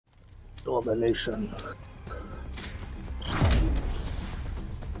Domination.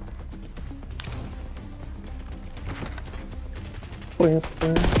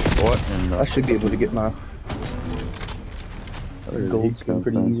 What in the... I should be able to get my Where did he gold skin come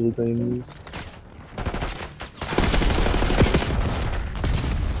pretty from? easily things.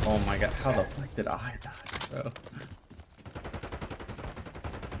 Oh my god, how the fuck did I die, bro?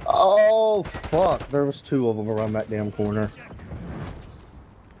 Oh fuck! There was two of them around that damn corner.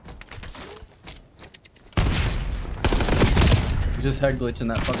 You just head glitching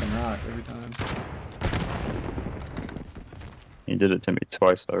that fucking rock every time. He did it to me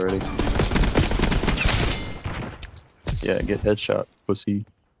twice already. Yeah, get headshot, pussy.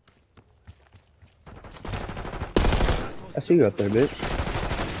 I see you up there, bitch.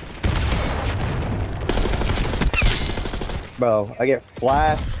 Bro, I get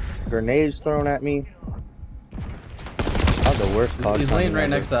flash, grenades thrown at me. I'm the worst COD He's laying timing right ever.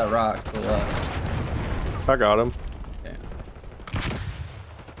 next to that rock to the left. I got him. Damn.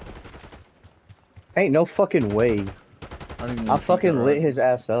 Ain't no fucking way. I don't even I know fucking if lit you his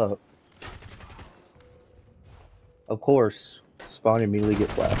ass up. Of course, spawn immediately get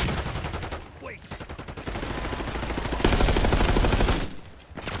flashed.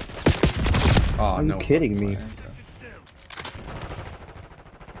 Oh, Are you no kidding fucking me? way, bro.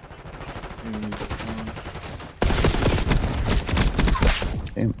 You need to phone.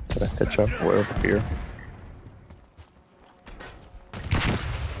 Damn, got a headshot way over here.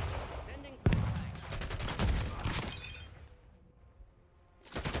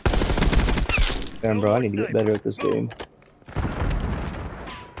 Damn, bro, I need to get better at this game.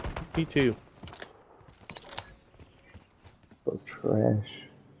 Me too. So trash.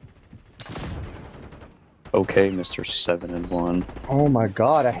 Okay, Mr. 7 and 1. Oh my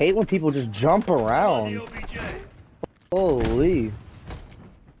god, I hate when people just jump around. Holy.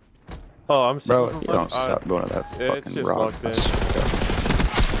 Oh, I'm Bro, seeing you don't stop going to that it's fucking just rock. locked in. I swear.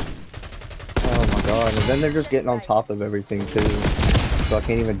 Oh my god, and then they're just getting on top of everything too. So I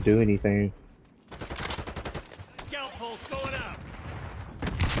can't even do anything. Scout pulse going out.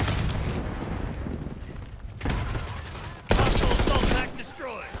 Hostile assault pack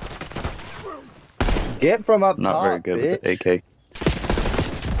destroyed. Get from up Not top, very good with the bitch. AK.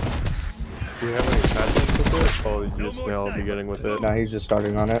 Do you have any tactics with it? Oh, you just nailed the beginning with it. Nah, he's just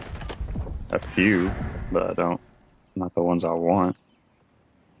starting on it. A few, but I don't. Not the ones I want.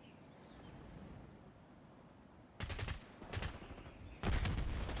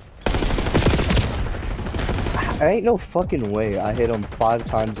 Ain't no fucking way I hit him 5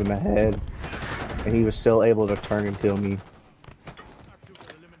 times in the head, and he was still able to turn and kill me.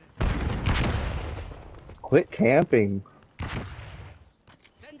 Quit camping.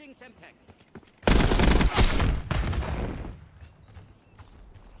 Sending Semtex.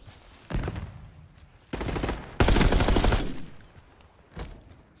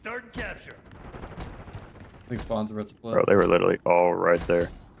 Start capture. I think spawns are about to split. Bro, they were literally all right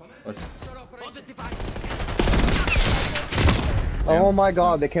there. Watch. Positive. Oh my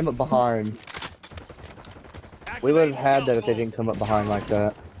god, they came up behind. We would have had that if they didn't come up behind like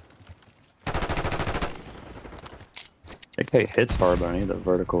that. AK hits hard, but I need the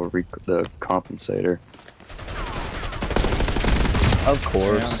vertical the compensator. Of Damn,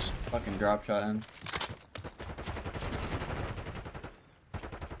 course. fucking drop shot in.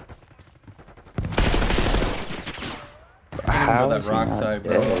 I'm How gonna go is that he rock not side,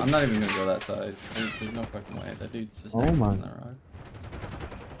 bro. dead? I'm not even gonna go that side. There's no fucking way. That dude's just Oh next to my. on that rock.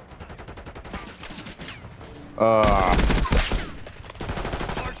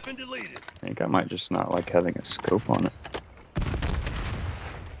 Mark's been deleted. I think I might just not like having a scope on it.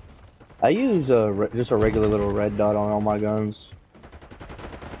 I use just a regular little red dot on all my guns.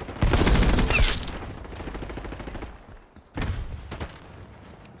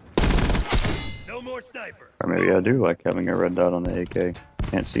 No more sniper. Or maybe I do like having a red dot on the AK.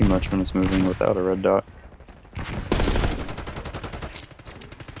 Can't see much when it's moving without a red dot.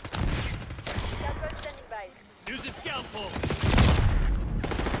 Using scout pulse.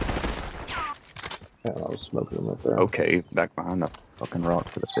 Yeah, I was smoking them right there. Okay, back behind the fucking rock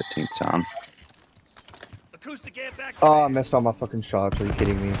for the 15th time. Acoustic amp back. Oh, I missed all my fucking shots. Are you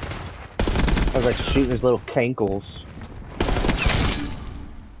kidding me? I was like shooting his little cankles.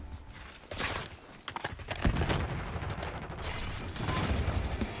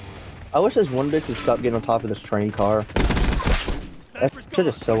 I wish this one bitch would stop getting on top of this train car. That shit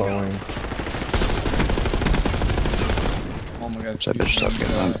is so annoying. Oh my god. That bitch stuck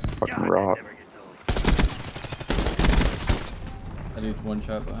getting on the fucking rock. That dude's one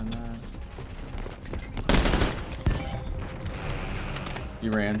shot behind that. He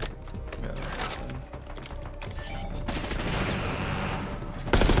ran.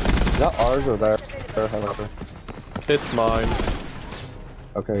 that ours or their however? It's mine.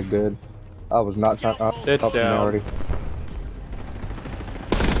 Okay, good. I was not trying to It's help him down. already.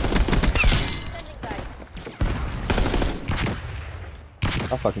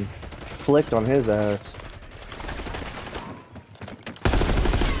 I fucking flicked on his ass.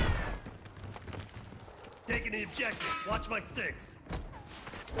 Taking the objective. Watch my 6.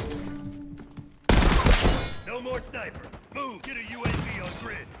 No more sniper. Move. Get a UAV on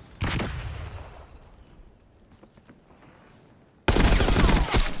grid.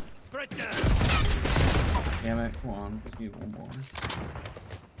 Threat down. Damn it, come on, just need one more.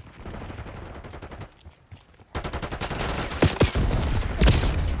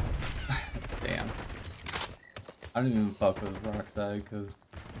 Damn. I didn't even fuck with Rockside because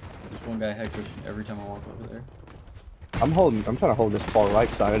there's one guy head pushing every time I walk over there. I'm trying to hold this far right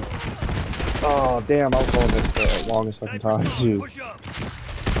side. Oh damn, I was holding it for the longest fucking time too. Push up.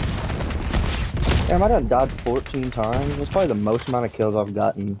 Damn, I done died 14 times. That's probably the most amount of kills I've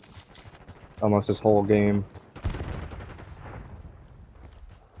gotten almost this whole game.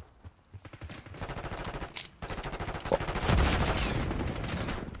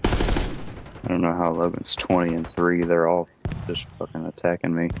 I don't know how Logan's 20 and 3. They're all just fucking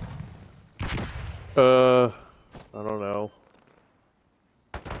attacking me. I don't know.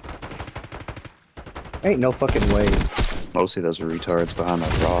 Ain't no fucking way. Mostly those retards behind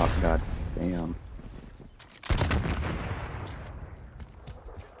that rock. God damn.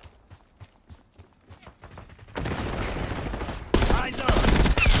 Eyes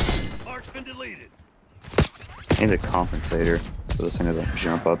on. Mark's been deleted. I need a compensator so this thing doesn't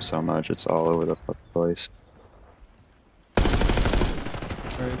jump up so much. It's all over the fucking place.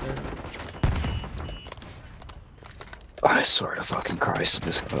 Right there. I swear to fucking Christ,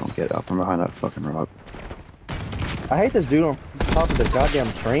 this guy don't get up from behind that fucking rock. I hate this dude on top of the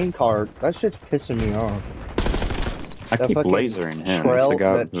goddamn train car. That shit's pissing me off. I That keep fucking lasering him. Trill- It's the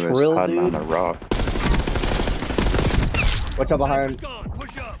guy that who Trill is hiding on dude? the rock. Watch out behind. Sniper's gone.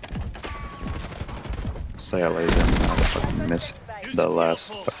 Push up. Say I laser him and I fucking miss Use the the last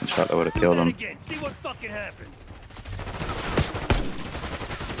scalpel. fucking shot that would have Do killed that him. again. See what fucking happened.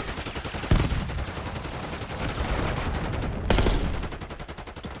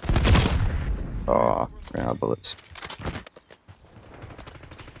 Aw, ran out of bullets.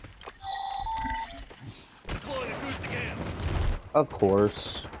 Deploying acoustic amp. Of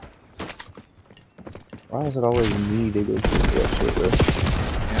course. Why is it always me to go through that shit with?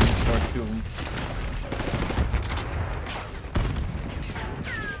 Yeah, there's 2 of them.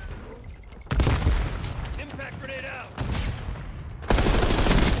 Impact grenade out.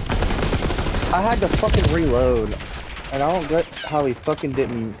 I had to fucking reload. And I don't get how he fucking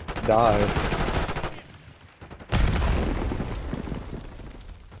didn't die.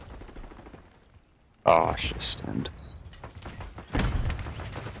 Oh, I should have stemmed.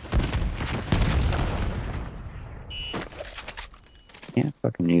 Can't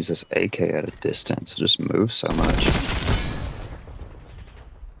fucking use this AK at a distance. It just moves so much.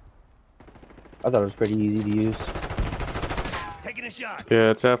 I thought it was pretty easy to use. Taking a shot. Yeah,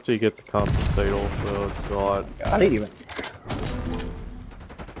 it's after you get the compensator, so it's not. I didn't even.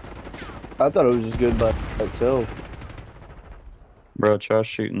 I thought it was just good by itself. Bro, try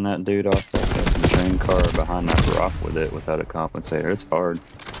shooting that dude off that fucking train car behind that rock with it without a compensator. It's hard.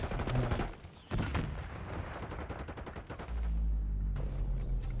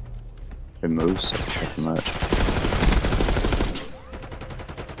 It moves so fucking much.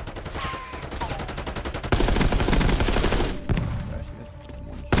 Gosh, you guys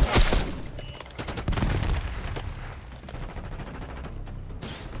one shot.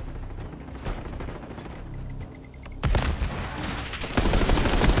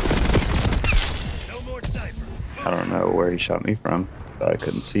 No more sniper. I don't know where he shot me from. I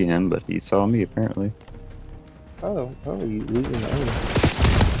couldn't see him, but he saw me apparently. Oh, you losing the aim.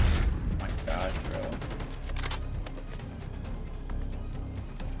 Oh my god, bro.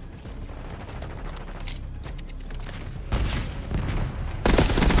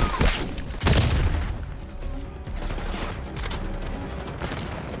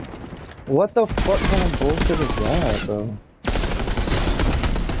 What the fuck kind of bullshit is that, bro?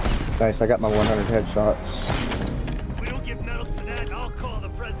 Nice, I got my 100 headshot. If we don't give medals for that, I'll call the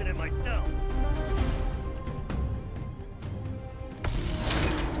president myself.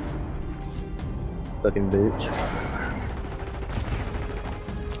 Fucking bitch.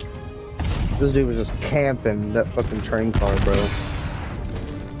 This dude was just camping that fucking train car, bro.